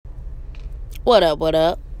What up, what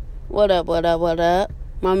up? What up, what up, what up?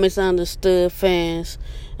 My misunderstood fans.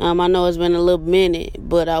 I know it's been a little minute,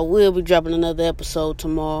 but I will be dropping another episode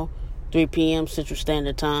tomorrow, 3 p.m. Central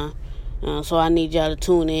Standard Time. So I need y'all to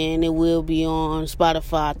tune in. It will be on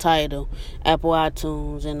Spotify, Tidal, Apple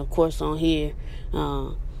iTunes, and of course on here.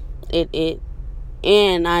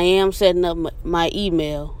 And I am setting up my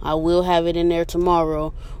email. I will have it in there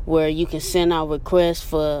tomorrow where you can send out requests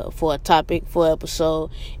for a topic for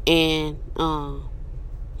episode. And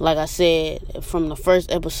like I said, from the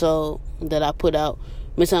first episode that I put out,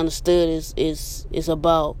 Misunderstood is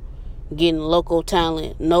about getting local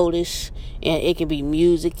talent noticed. And it can be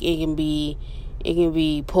music, it can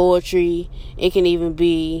be poetry, it can even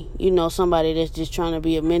be, somebody that's just trying to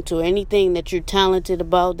be a mentor. Anything that you're talented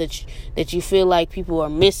about, that you feel like people are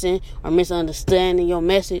missing or misunderstanding your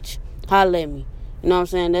message, holler at me. You know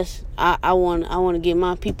what I'm saying? I want to get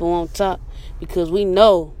my people on top, because we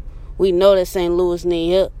know that St. Louis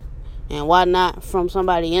need help. And why not from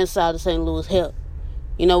somebody inside of St. Louis help?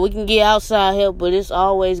 We can get outside help, but it's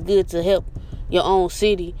always good to help your own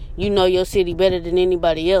city. You know your city better than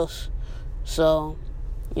anybody else. So,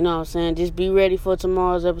 you know what I'm saying? Just be ready for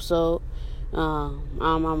tomorrow's episode.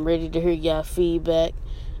 I'm ready to hear y'all feedback.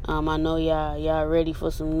 I know y'all ready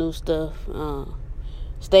for some new stuff.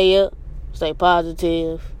 Stay up, stay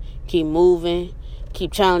positive, keep moving,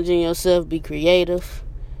 keep challenging yourself, be creative.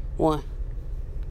 1.